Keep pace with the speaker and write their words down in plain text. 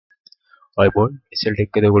iPhone SL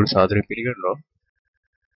එකද ඔයගොල්ලෝ සාදරයෙන් පිළිගන්නවා.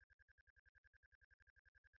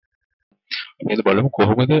 අපි අද බලමු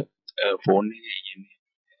කොහොමද ෆෝන් එකේ යන්නේ.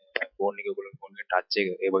 ෆෝන් එක ඔයගොල්ලෝ ෆෝන් එක ටච් එක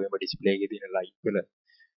ඒ වගේම ඩිස්ප්ලේ එකේ තියෙන ලයිට් වල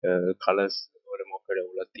කලර්ස් වල මොකද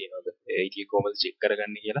උලක් තියෙනවද? ඒක කොහොමද චෙක්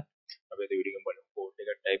කරගන්නේ කියලා අපි අද වීඩියෝ එකෙන් බලමු. කෝඩ් එක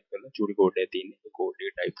ටයිප් කරලා චූටි කෝඩ් එකක් තියෙන්නේ. ඒ කෝඩ්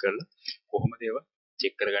එක ටයිප් කරලා කොහොමද ඒවා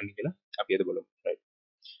චෙක් කරගන්නේ කියලා අපි අද බලමු. රයිට්.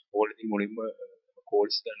 ඕගොල්ලෝ ඉතින් මුලින්ම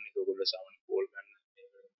කෝල්ස් ගන්න එක ඔයගොල්ලෝ සාමාන්‍ය කෝල් ගන්න මේ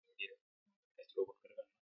විදිහට ඕපන් කරගන්න.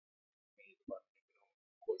 මේ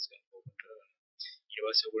ඩිපාර්ට්මන්ට් කෝල්ස් ගන්න ඕපන් කරගන්න. ඊට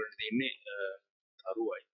පස්සේ ඔයගොල්ලන්ට තියෙන්නේ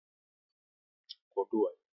තරුවයි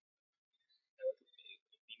කොටුවයි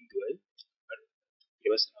බිඳුවයි හරි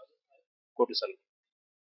ඊට පස්සේ කොටු සල්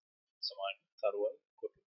සමාන තරුවයි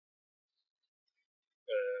කොටු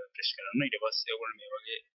ප්‍රෙස් කරන්න. ඊට පස්සේ ඔයගොල්ලෝ මේ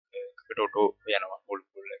වගේ එකට ඔටෝ යනවා.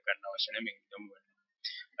 ඔයගොල්ලෝ ගන්න අවශ්‍ය නැහැ මේක ගමු.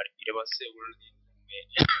 හරි ඊට පස්සේ ඔයගොල්ලෝ මේ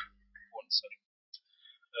ෆෝන් සෝරි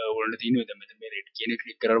ඔයගොල්ලෝ තියෙන්නේ දැන් මෙතන මේ රෙඩ් කියන එක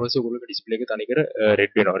ක්ලික් කරලා පස්සේ ඔයගොල්ලෝගේ ඩිස්ප්ලේ එක තනිකර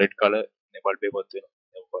රෙඩ් වෙනවා. රෙඩ් කලර් බල්බ් එක පොත්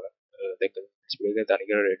වෙනවා. දැන් ඩිස්ප්ලේ එක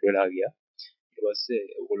තනිකර රෙඩ් වෙලා ගියා. ඊට පස්සේ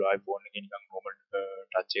ඔයගොල්ලෝ iPhone එකේ නිකන් normal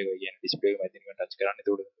touch එක කියන්නේ ඩිස්ප්ලේ එක මැදින් නිකන් touch කරන්න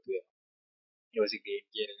එතකොට ඊට පස්සේ ගේට්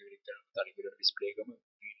කියන එක ක්ලික් කරලා තනිකර ඩිස්ප්ලේ එකම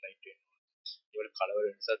green light වෙනවා. ඒවල කලර්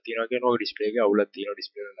වෙනසක් තියෙනවා කියනවා ඩිස්ප්ලේ එකේ අවුලක් තියෙනවා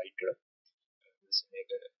ඩිස්ප්ලේ එක ලයිට් වල. මේක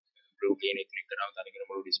blue කියන එක ක්ලික් කරාම තනිකර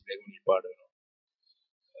මුළු ඩිස්ප්ලේ එකම නිල් පාට වෙනවා.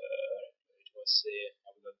 ඊට පස්සේ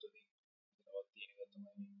අපි ගත්තොත් තවත් තියෙන එක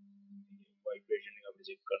තමයි vibration එක අපිට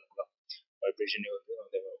චෙක් කරන්න පුළුවන්. vibration එක වලදී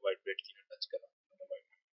දැන් vibrate කියන ටච් කරනවා.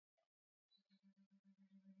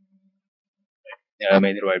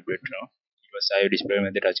 මේ විදිහට vibrate වෙනවා. ඊට පස්සේ ආයෙ ඩිස්ප්ලේ එක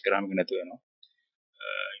මැද ටච් කරාම ඒක නැතු වෙනවා.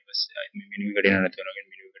 ඊට පස්සේ ආයෙ මේ මෙනු එකට එන නැතු වෙනවා.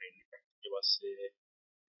 කියන්නේ මෙනු එකට එන්නේ. ඊට පස්සේ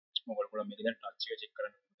මොකද පුළුවන් මේක දැන් ටච් එක චෙක්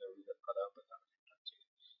කරන්න කතාව කරනවා.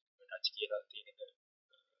 ටච් කියලා තියෙන එක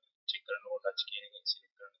චෙක් කරනකොට ටච් කියන එක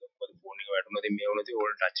සිලෙක්ට් කරනකොට මොකද ෆෝන් එක වැටුණොත් මේ වුණොත්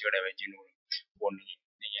ඕල් ටච් එක ඩැමේජ් වෙනවා. ෆෝන් එකේ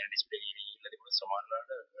මේ කියන්නේ ඩිස්ප්ලේ එකේ ඉන්න තිබුණ සමානලාට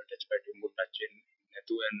ටච් පැඩ් එක මුත් ටච් වෙන්නේ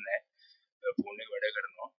නැතුව යන්නේ. ෆෝන් එක වැඩ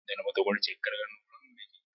කරනවා. දැන් මොකද ඔයගොල්ලෝ චෙක් කරගන්න පුළුවන්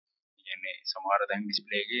මේක. කියන්නේ සමහර දැන්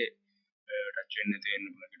ඩිස්ප්ලේ එකේ ටච් වෙන්නේ නැති වෙන්න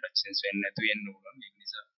පුළුවන්. ටච් සෙන්ස් වෙන්නේ නැති වෙන්න පුළුවන්. ඒක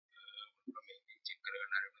නිසා මේක චෙක්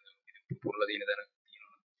කරගන්න හරියට පුරලා තියෙන තැන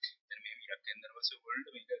තියෙනවා. දැන් මේ විරක් ඇඳලා පස්සේ ඔයගොල්ලන්ට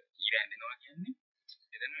මේක ඊර ඇඳෙනවා කියන්නේ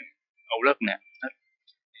එතන අවුලක් නැහැ. හරි.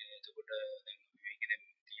 එතකොට දැන් මේක දැන්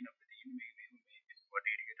තියෙන අපිට තියෙන මේ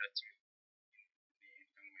වටේ ටික ටච් එක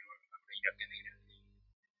මේ අපිට ඉරක් ඇඳගෙන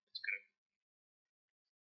ටච් කරගන්න.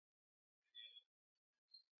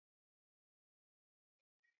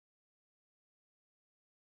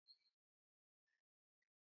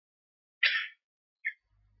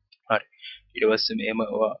 හරි. ඊට පස්සේ මේම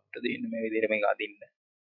ඔයාට දෙන්න මේ විදිහට මේක අදින්න.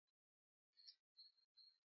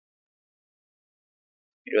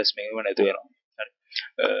 ඊට පස්සේ මේකම නැතු වෙනවා. හරි.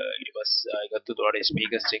 ඊට පස්සේ ආයෙ ගත්තොත් ඔයාලට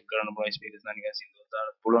ස්පීකර්ස් චෙක් කරන්න පුළුවන්. ස්පීකර්ස් නම් නිකන් සින්දුවක්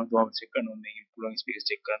දාලා පුළුවන් තුවම චෙක් කරන්න ඕනේ. මේක පුළුවන් ස්පීකර්ස්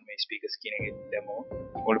චෙක් කරන්න. මේ ස්පීකර්ස් කියන එක දැම්මම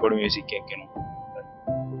ඔයාලට පොඩි මියුසික් එකක් එනවා.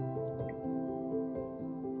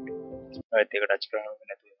 ආයෙත් ඒක ටච් කරන්න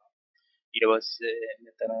නැතු වෙනවා. ඊට පස්සේ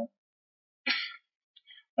මෙතන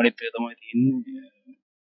අනිත් එක තමයි තියෙන්නේ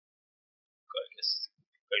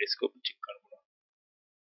කයිඩස්කෝප් චෙක් කරන්න පුළුවන්.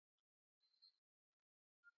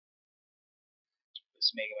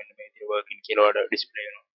 ඊට මේක මෙන්න මේ විදිහට වර්කින් කියලා වඩ ඩිස්ප්ලේ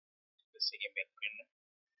වෙනවා. ඊට පස්සේ එකෙන් බෑක් වෙන්න.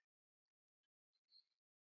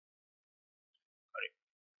 හරි.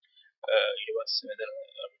 ඊට පස්සේ මෙතන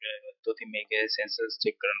අපිට ගත්තොත් මේකේ සෙන්සර්ස්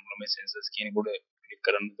චෙක් කරන්න පුළුවන්. මේ සෙන්සර්ස් කියනකොට ක්ලික්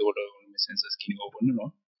කරන්න එතකොට මේ සෙන්සර්ස් කියන එක ඕපන් වෙනවා.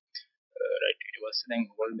 රයිට්. ඊට පස්සේ දැන්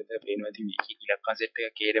ඔයගොල්ලෝ මෙතන පේනවා ඇති ඉලක්කම් සෙට්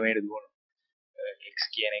එකක් කේරමේට දුවනවා. x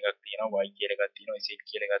කියන එකක් තියෙනවා y කියන එකක් තියෙනවා z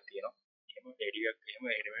කියන එකක් තියෙනවා. එහෙම ඩෙඩි එකක් එහෙම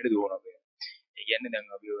එඩමේට දුවනවා. ඒ කියන්නේ දැන්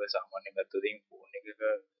අපි ඔය සාමාන්‍යයෙන් ගත්තොත් ෆෝන් එකක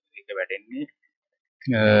එක වැටෙන්නේ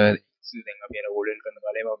දැන් අපි අර ඕඩර් කරන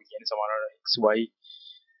කාලේම අපි කියන්නේ සමහරවල් xy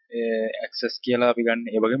access කියලා අපි ගන්න.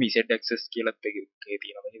 ඒ වගේම z access කියලාත් එකේ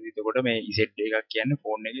තියෙනවා. එතකොට මේ z එකක් කියන්නේ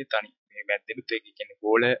ෆෝන් එකේ තනි මේ මැද්දෙත් ඒක කියන්නේ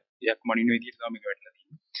ගෝලයක් මනින විදිහට තමයි මේක වැටලා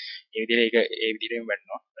තියෙන්නේ. ඒ විදිහට ඒක ඒ විදිහටම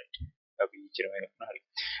වැටෙනවා. රයිට්. අපි ඉච්චරම හරි.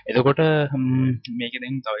 එතකොට මේක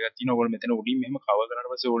දැන් තව එකක් තියෙනවා. ඔයගොල්ලෝ මෙතන උඩින් මෙහෙම කවර් කරාට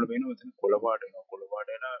පස්සේ ඔයගොල්ලෝ පේනවා මෙතන කොළ පාට වෙනවා. කොළ පාට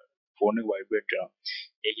වෙනා ෆෝන් එක වයිබ්‍රේට් වෙනවා.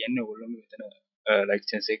 ඒ කියන්නේ ඔයගොල්ලෝ මෙතන ලයිට්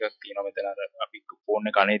සෙන්සර් එකක් තියෙනවා. මෙතන අර අපි ෆෝන්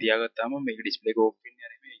එක කනේ තියාගත්තාම මේක ඩිස්ප්ලේ එක ඕෆ් වෙන්නේ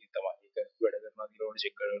නැහැ. මේක තමයි. ඒක වැඩ කරනවා කියලා ඕන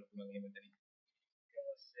චෙක් කරගන්න පුළුවන් එහෙම මෙතන. ඊට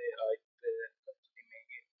පස්සේ ආයෙත්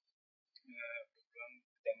මේකේ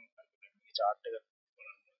දැන් මේ chart එක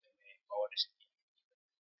බලන්න මේ power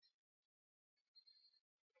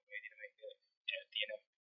තියෙන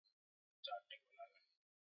chart එක බලන්න.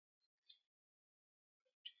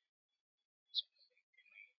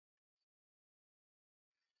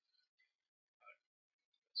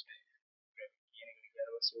 කියන එක ඊට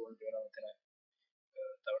පස්සේ ඕන වෙනවා මෙතන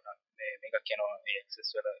තව මේකක් කියනවා මේ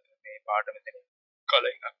ඇක්සස් වල මේ පාට මෙතන කලර්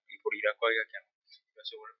එකක් පොඩි ඉරක් වගේ එකක් යනවා ඊට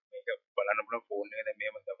පස්සේ මේක බලන්න පුළුවන් ෆෝන් එක දැන්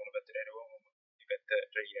මෙහෙම දකුණු පැත්තට හැරෙවම මේ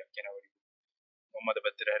පැත්තට ඉරක් යනවා මම අද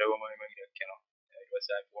පැත්තට හැරෙවම මේ ඉරක් යනවා ඊට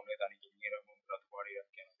පස්සේ ෆෝන් එක තනි කිලිනවා මම රතු පාට ඉරක්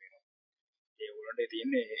යනවා වෙනවා ඒ උඩට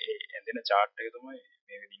තියෙන්නේ ඇඳෙන chart එක තමයි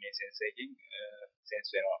මේ විදිහේ සෙන්සර් එකකින්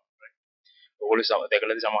සෙන්ස් වෙනවා ඔයගොල්ලෝ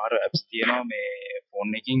දැකලාද සමහර apps තියෙනවා මේ ෆෝන්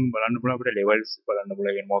එකකින් බලන්න පුළුවන් අපිට levels බලන්න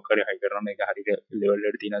පුළුවන් يعني මොකක් හරි හයි කරනවා මේක හරියට level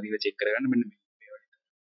එකට තියනවාද කියලා check කරගන්න මෙන්න මේ වගේ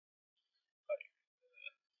හරි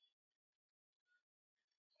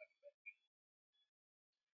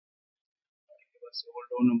ඊට පස්සේ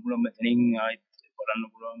ඔයගොල්ලෝ ඕන පුළුවන් මෙතනින් ආයෙත්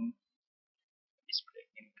බලන්න පුළුවන් display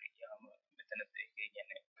එකකින් ගියාම මෙතන ඒ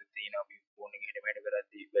කියන්නේ තියෙන අපි ෆෝන් එකේ හිට වැඩ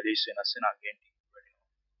කරද්දී values වෙනස් වෙනවා කියන්නේ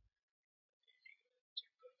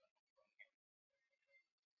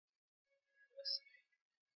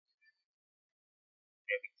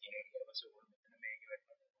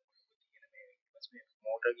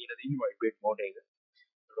මෝටර් කියලා තියෙන වයිබ්‍රේට් මෝඩ් එක.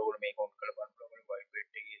 ඒකට ඔයගොල්ලෝ මේක ඔන් කරලා බලන්න පුළුවන්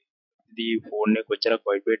වයිබ්‍රේට් එකේ දී ෆෝන් එක කොච්චරක්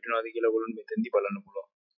වයිබ්‍රේට් වෙනවද කියලා ඔයගොල්ලෝ මෙතෙන්දී බලන්න පුළුවන්.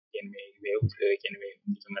 කියන්නේ මේ වේව්ස් කියන්නේ මේ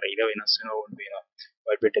නිකන් අර ඉර වෙනස් වෙනවා වුණ වෙනවා.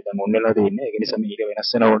 වයිබ්‍රේට් එක දැන් ඔන් වෙලා තියෙන්නේ. ඒක නිසා මේ ඉර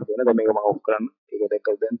වෙනස් වෙනවා වුණ වෙනවා. දැන් මේක මම ඔෆ් කරන්න. ඒක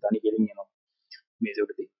දැක්කද දැන් තනි කෙලින් යනවා. මේ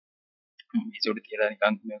සුඩුදී. මේ සුඩු තියලා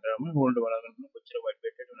නිකන් මේ කරාම ඕල්ට බලාගන්න පුළුවන් කොච්චර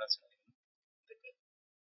වයිබ්‍රේට් එක වෙනස් වෙනවද.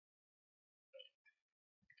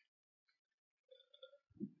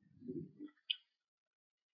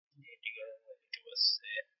 මේ ටික ඊට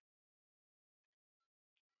පස්සේ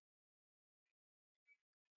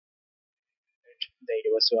ඊට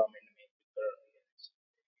පස්සේ මෙන්න මේ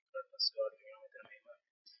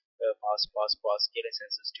පාස් කියලා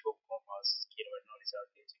සෙන්සර්ස් ටික ඔක්කොම පාස් කියලා වටනවා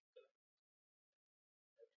රිසල්ට් එක චෙක් කරලා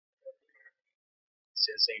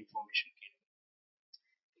sensor information කියන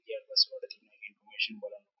ඊට පස්සේ වල තියෙන information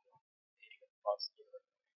බලන්න පුළුවන් ඒක පාස් කියලා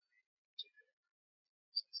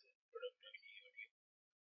sensor productivity ඊට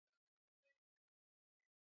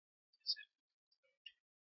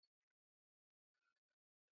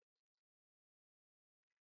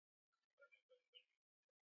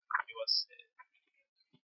පස්සේ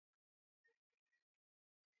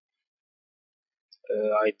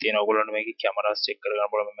ආයෙත් තියෙන ඔයගොල්ලන්ට මේකේ කැමරාස් චෙක්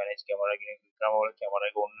කරගන්න පුළුවන් මැනේජ් කැමරා කියන එක ක්‍රම වල කැමරා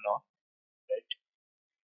එක ඔන් වෙනවා රයිට්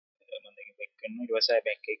මම දැන් බෑක් කරනවා ඊට පස්සේ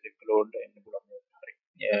බෑක් එක ක්ලික් ලෝඩ් වෙන්න පුළුවන් හරි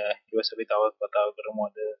ඊට පස්සේ අපි තවත් කතා කරමු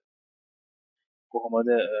අද කොහොමද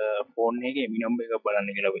ෆෝන් එකේ එමි නම්බර් එක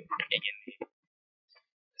බලන්න කියලා වෙන්නේ. ඒ කියන්නේ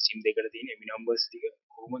SIM දෙකට තියෙන එමි නම්බර්ස් ටික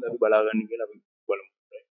කොහොමද අපි බලාගන්නේ කියලා අපි බලමු.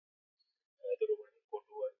 එතකොට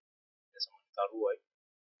කොටුවයි සමාන තරුවයි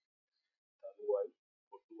කොටුවයි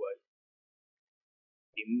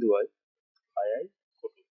බිඳුවයි 6යි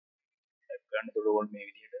කොටු. ටැප් ගන්න එතකොට මේ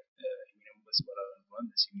විදිහට එමි නම්බර්ස් බලා ගන්න පුළුවන්.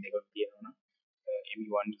 SIM එකක් තියෙනවා නම්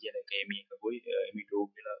ME1 කියන එක ME1කුයි ME2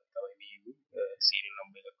 කියලා තව ME1 සීරියල්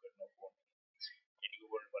නම්බර් එකක් ගන්නවා ෆෝන් එකේ. ඒක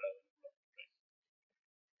ඔයගොල්ලෝ බලා ගන්න පුළුවන්.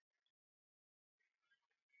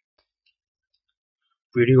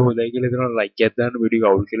 වීඩියෝ හොඳයි කියලා දෙනවා ලයික් එකක් දාන්න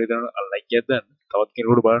වීඩියෝ අවුල් කියලා දෙනවා ලයික් එකක් දාන්න තවත්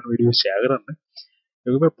කෙනෙකුට බලන්න වීඩියෝ ෂෙයා කරන්න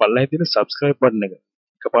ඒක මේ පල්ලෙහා තියෙන subscribe button එක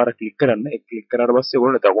එකපාරක් ක්ලික් කරන්න ඒක ක්ලික් කරාට පස්සේ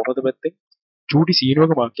ඔයගොල්ලෝ දකුණු පැත්තේ චූටි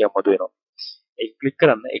සීනුවක මාක්කයක් මතුවෙනවා ඒක ක්ලික්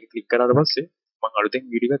කරන්න ඒක ක්ලික් කරාට පස්සේ මම අලුතෙන්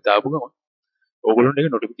වීඩියෝ එකක් දාපු ගමන් ඔයගොල්ලන්ට ඒක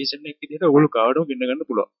notification එකක් විදිහට ඔයගොල්ලෝ කාඩව ගෙන්න ගන්න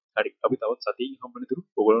පුළුවන් හරි අපි තවත් සතියකින් හම්බෙනතුරු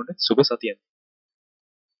ඔයගොල්ලන්ට සුබ සතියක්